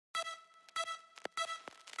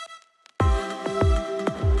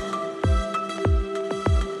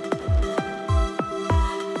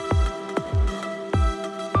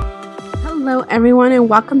Hello everyone and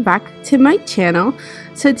welcome back to my channel.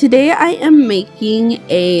 So today I am making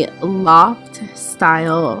a loft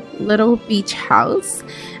style little beach house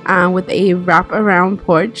with a wraparound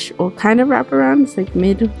porch, or kind of wraparound, it's like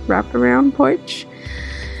mid wraparound porch.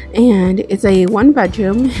 And it's a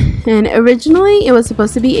 1-bedroom, and originally it was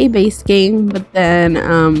supposed to be a base game, but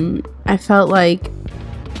then I felt like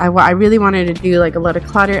I really wanted to do like a lot of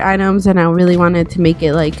clutter items, and I really wanted to make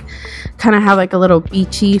it like kind of have like a little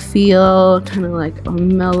beachy feel, kind of like a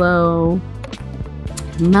mellow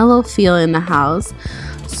feel in the house.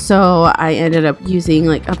 So I ended up using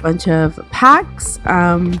like a bunch of packs,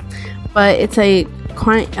 but it's a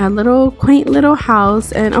quaint little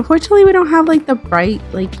house, and unfortunately we don't have like the bright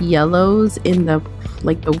like yellows in the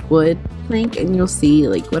wood plank, and you'll see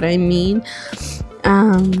like what I mean.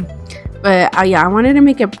 But yeah, I wanted to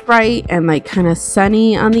make it bright and like kind of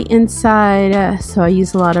sunny on the inside, so I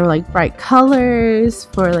used a lot of like bright colors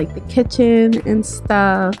for like the kitchen and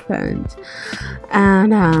stuff, and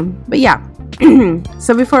but yeah.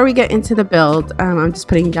 So before we get into the build, I'm just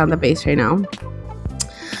putting down the base right now.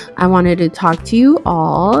 I wanted to talk to you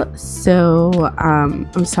all, so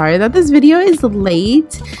I'm sorry that this video is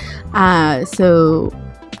late. So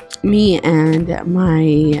me and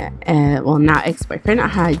my well, not ex-boyfriend, I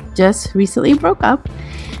had just recently broke up,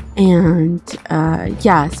 and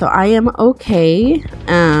yeah, so I am okay.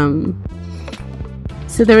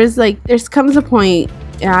 So there comes a point,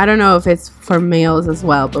 I don't know if it's for males as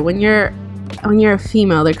well, but when you're a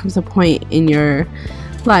female, there comes a point in your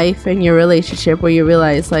life and your relationship where you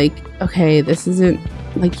realize like, okay, this isn't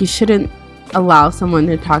like, you shouldn't allow someone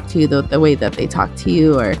to talk to you the way that they talk to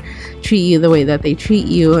you, or treat you the way that they treat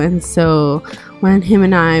you. And so when him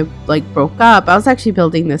and I like broke up, I was actually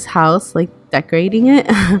building this house, like decorating it.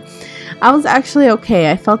 I was actually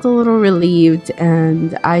okay. I felt a little relieved,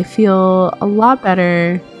 and I feel a lot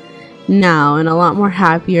better now, and a lot more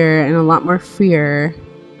happier, and a lot more freer,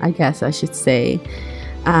 I guess I should say.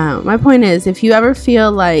 My point is, if you ever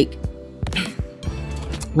feel like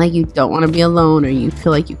you don't want to be alone, or you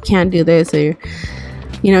feel like you can't do this, or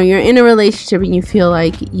you're in a relationship and you feel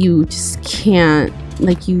like you just can't,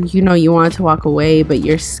 like you want to walk away but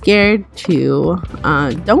you're scared to,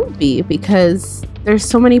 don't be, because there's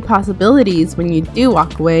so many possibilities when you do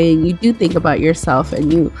walk away and you do think about yourself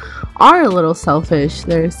and you are a little selfish.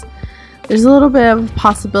 There's a little bit of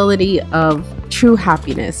possibility of true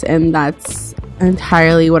happiness, and that's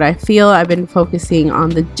entirely what I feel. I've been focusing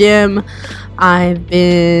on the gym. I've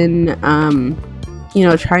been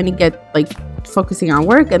trying to get focusing on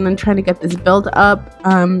work, and then trying to get this build up.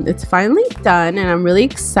 It's finally done, and I'm really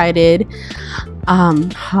excited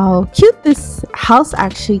how cute this house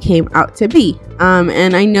actually came out to be.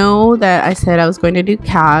 And I know that I said I was going to do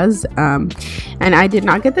Kaz, and I did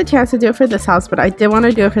not get the chance to do it for this house, but I did want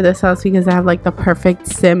to do it for this house because I have like the perfect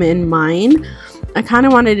sim in mind. I kind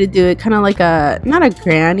of wanted to do it kind of like not a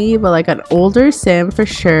granny, but like an older sim for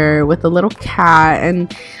sure, with a little cat,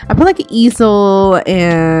 and I put like an easel,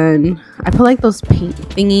 and I put like those paint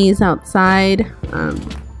thingies outside.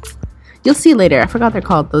 You'll see later, I forgot they're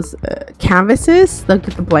called, those canvases, the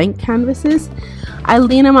blank canvases. I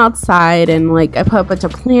lean them outside, and like I put a bunch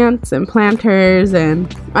of plants and planters,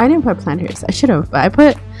 and I didn't put planters, I should have, but I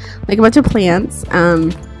put like a bunch of plants.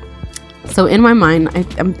 So in my mind,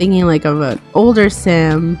 I'm thinking like of an older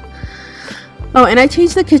sim. Oh, and I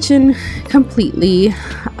changed the kitchen completely.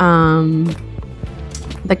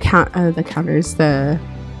 The counters,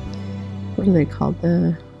 what are they called?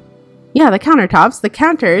 The countertops, the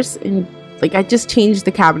counters, and like I just changed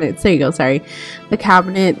the cabinets. There you go. Sorry, the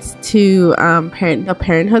cabinets to the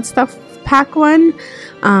Parenthood Stuff Pack one.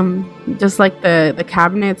 Just like the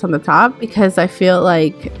cabinets on the top, because I feel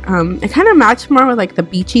like it kind of matched more with like the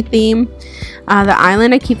beachy theme. The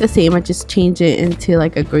island I keep the same, I just change it into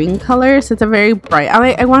like a green color, so it's a very bright,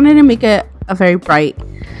 I wanted to make it a very bright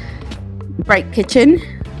kitchen,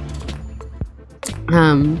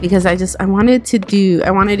 because I wanted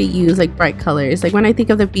to use like bright colors. Like when I think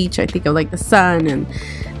of the beach, I think of like the sun and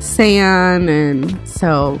sand, and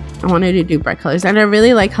so I wanted to do bright colors. And I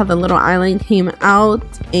really like how the little island came out,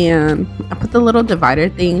 and I put the little divider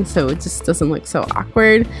thing so it just doesn't look so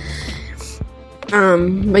awkward.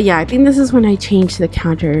 But yeah, I think this is when I changed the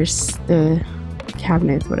counters, the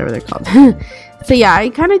cabinets, whatever they're called. So yeah, I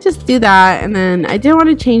kind of just do that, and then I did want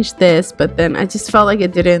to change this, but then I just felt like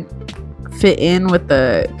it didn't fit in with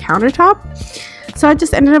the countertop, so I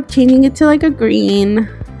just ended up changing it to like a green.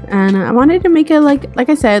 And I wanted to make it like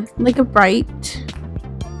I said, like a bright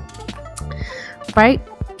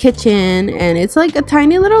kitchen, and it's like a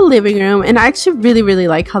tiny little living room. And I actually really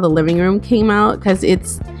like how the living room came out, because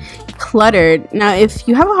it's cluttered. Now if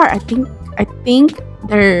you have a heart, I I think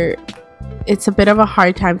it's a bit of a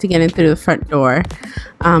hard time to get in through the front door,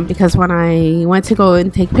 because when I went to go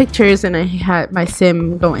and take pictures and I had my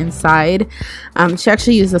sim go inside, she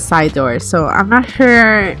actually used the side door. So I'm not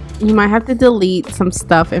sure, you might have to delete some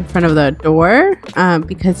stuff in front of the door,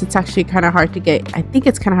 because it's actually kind of hard to get, I think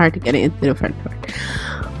it's kind of hard to get in through the front door.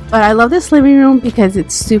 But I love this living room because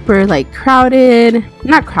it's super like crowded,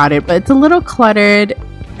 not crowded, but it's a little cluttered.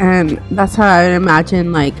 And that's how I would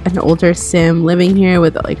imagine like an older sim living here,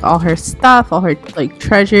 with like all her stuff, all her like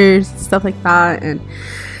treasures, stuff like that. And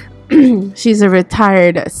she's a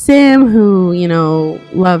retired sim who, you know,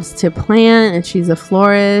 loves to plant, and she's a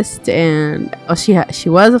florist. And she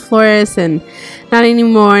was a florist, and not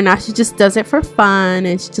anymore. Now she just does it for fun,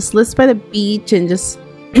 and she just lives by the beach and just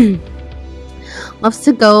loves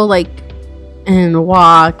to go like and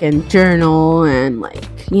walk and journal and like,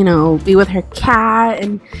 you know, be with her cat.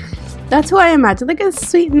 And that's who I imagine, like a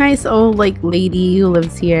sweet, nice old like lady who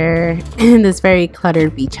lives here in this very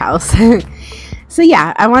cluttered beach house. So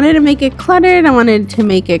yeah, I wanted to make it cluttered. I wanted to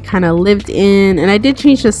make it kind of lived in, and I did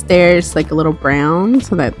change the stairs like a little brown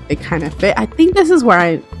so that they kind of fit. I think this is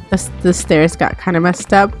where the stairs got kind of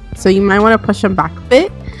messed up, so you might want to push them back a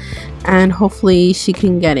bit, and hopefully she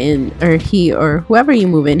can get in, or he, or whoever you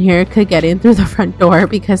move in here could get in through the front door,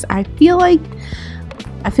 because I feel like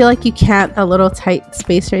you can't, that little tight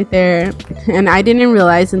space right there. And I didn't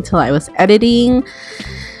realize until I was editing.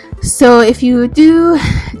 So if you do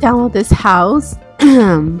download this house,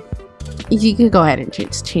 you could go ahead and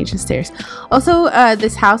change the stairs. Also,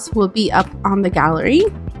 this house will be up on the gallery.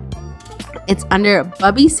 It's under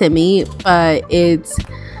Bubby Simmy, but it's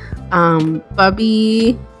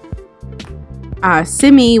Bubby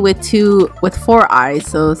Simmy with 4 eyes.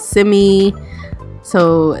 So Simmy,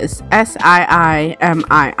 so it's SIIMII,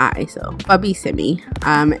 so Bubby Simmy.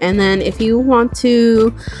 And then if you want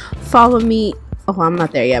to follow me, oh, I'm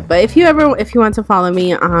not there yet, but if you want to follow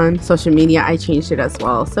me on social media, I changed it as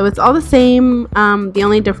well. So it's all the same. The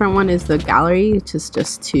only different one is the gallery, which is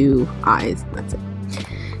just 2 eyes. That's it.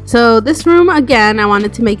 So this room, again, I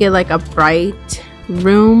wanted to make it like a bright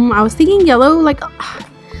room. I was thinking yellow, like I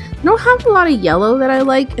don't have a lot of yellow that I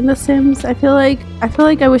like in The Sims. I feel like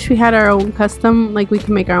I wish we had our own custom, like we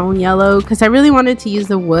can make our own yellow, because I really wanted to use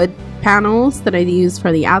the wood panels that I use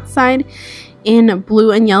for the outside in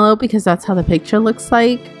blue and yellow, because that's how the picture looks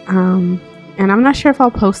like. And I'm not sure if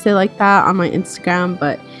I'll post it like that on my Instagram,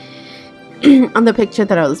 but on the picture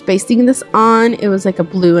that I was basing this on, it was like a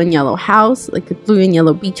blue and yellow house, like a blue and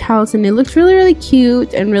yellow beach house, and it looks really, really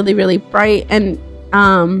cute and really, really bright. And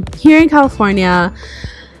here in California,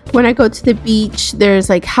 when I go to the beach, there's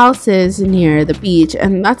like houses near the beach,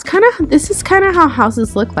 and this is kind of how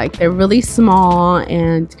houses look like. They're really small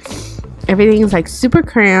and everything is like super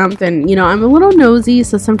cramped. And you know, I'm a little nosy,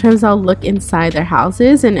 so sometimes I'll look inside their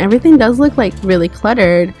houses, and everything does look like really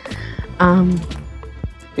cluttered.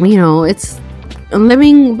 You know, it's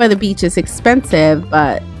living by the beach is expensive,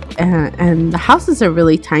 but and the houses are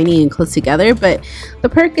really tiny and close together, but the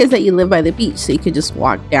perk is that you live by the beach, so you could just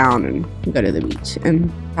walk down and go to the beach,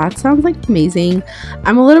 and that sounds like amazing.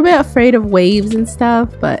 I'm a little bit afraid of waves and stuff,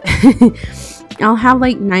 but I'll have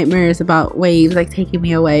like nightmares about waves like taking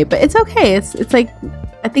me away, but it's okay. It's like,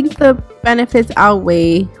 I think the benefits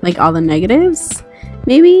outweigh like all the negatives,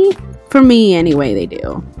 maybe, for me anyway. They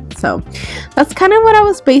do. So that's kind of what I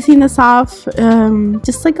was basing this off,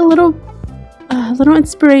 just like a little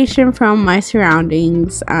inspiration from my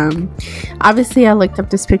surroundings. Obviously I looked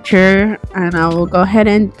up this picture, and I will go ahead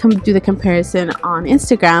and do the comparison on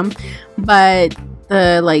Instagram, but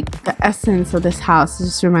the essence of this house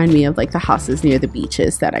just remind me of like the houses near the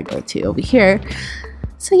beaches that I go to over here.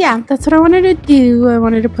 So yeah, that's what I wanted to do. I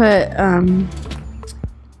wanted to put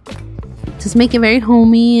just make it very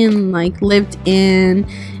homey and like lived in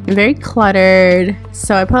and very cluttered.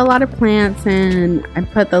 So I put a lot of plants, and I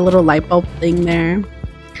put the little light bulb thing there.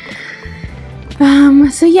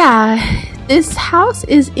 So yeah, this house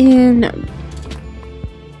is in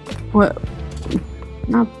what,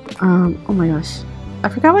 not oh my gosh, I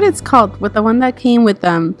forgot what it's called, with the one that came with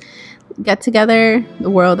Get Together, the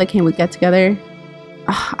world that came with Get Together.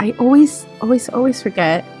 I always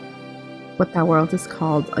forget what that world is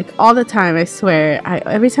called, like all the time. I swear,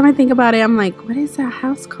 every time I think about it, I'm like, what is that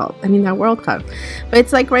house called? I mean, that world called? But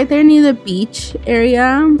it's like right there near the beach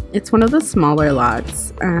area. It's one of the smaller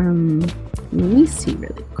lots. Let me see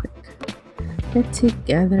really quick. Get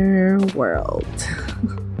Together world.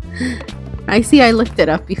 I see, I looked it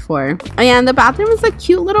up before. Oh yeah, and the bathroom is a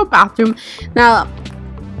cute little bathroom. Now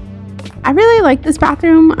I really like this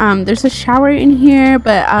bathroom. There's a shower in here,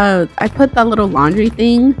 but I put that little laundry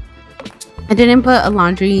thing. I didn't put a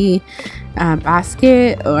laundry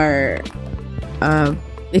basket or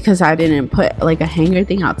because I didn't put like a hanger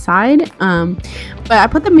thing outside. But I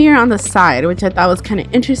put the mirror on the side, which I thought was kind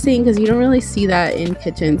of interesting because you don't really see that in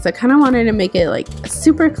kitchens. I kind of wanted to make it like a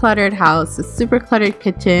super cluttered house, a super cluttered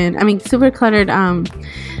kitchen. I mean, super cluttered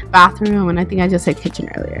bathroom, and I think I just said kitchen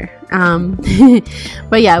earlier.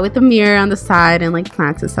 But yeah, with the mirror on the side and like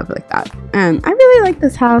plants and stuff like that. And I really like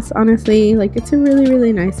this house, honestly. Like, it's a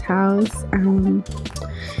really nice house.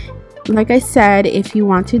 Like I said, if you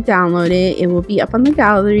want to download it, it will be up on the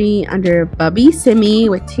gallery under Bubby Simi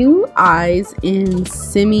with 2 eyes in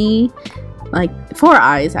Simi, like 4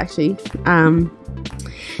 eyes actually. And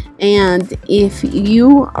if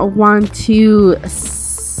you want to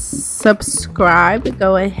subscribe,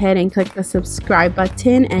 go ahead and click the subscribe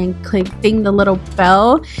button and ding the little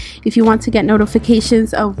bell if you want to get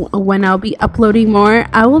notifications of when I'll be uploading more.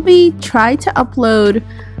 I will be trying to upload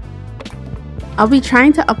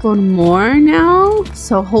more now,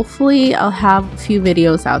 so hopefully I'll have a few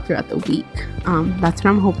videos out throughout the week. That's what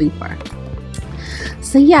I'm hoping for.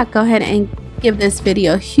 So yeah, go ahead and give this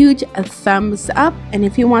video a huge thumbs up, and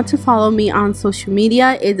if you want to follow me on social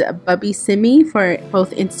media, it's Bubby Simi for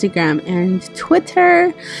both Instagram and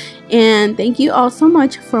Twitter. And thank you all so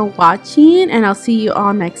much for watching, and I'll see you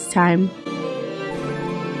all next time.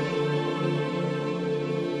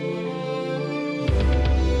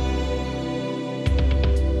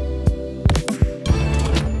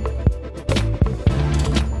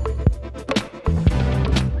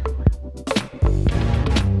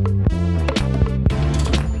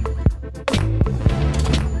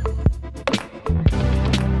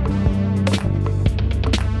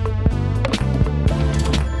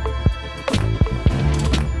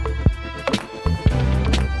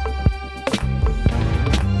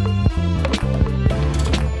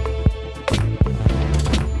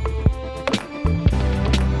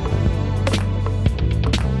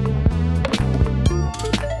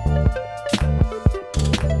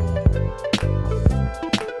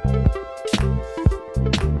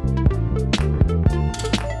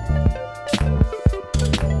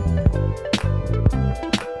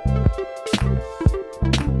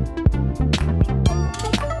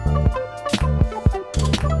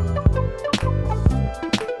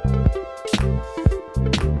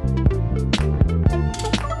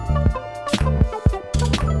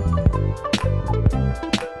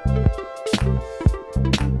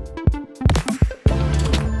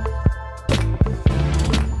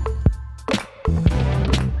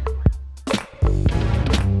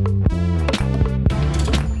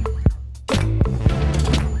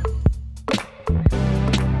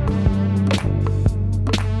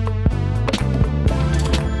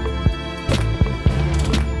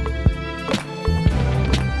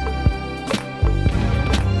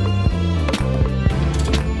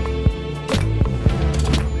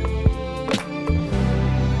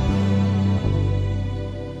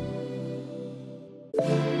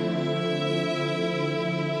 you.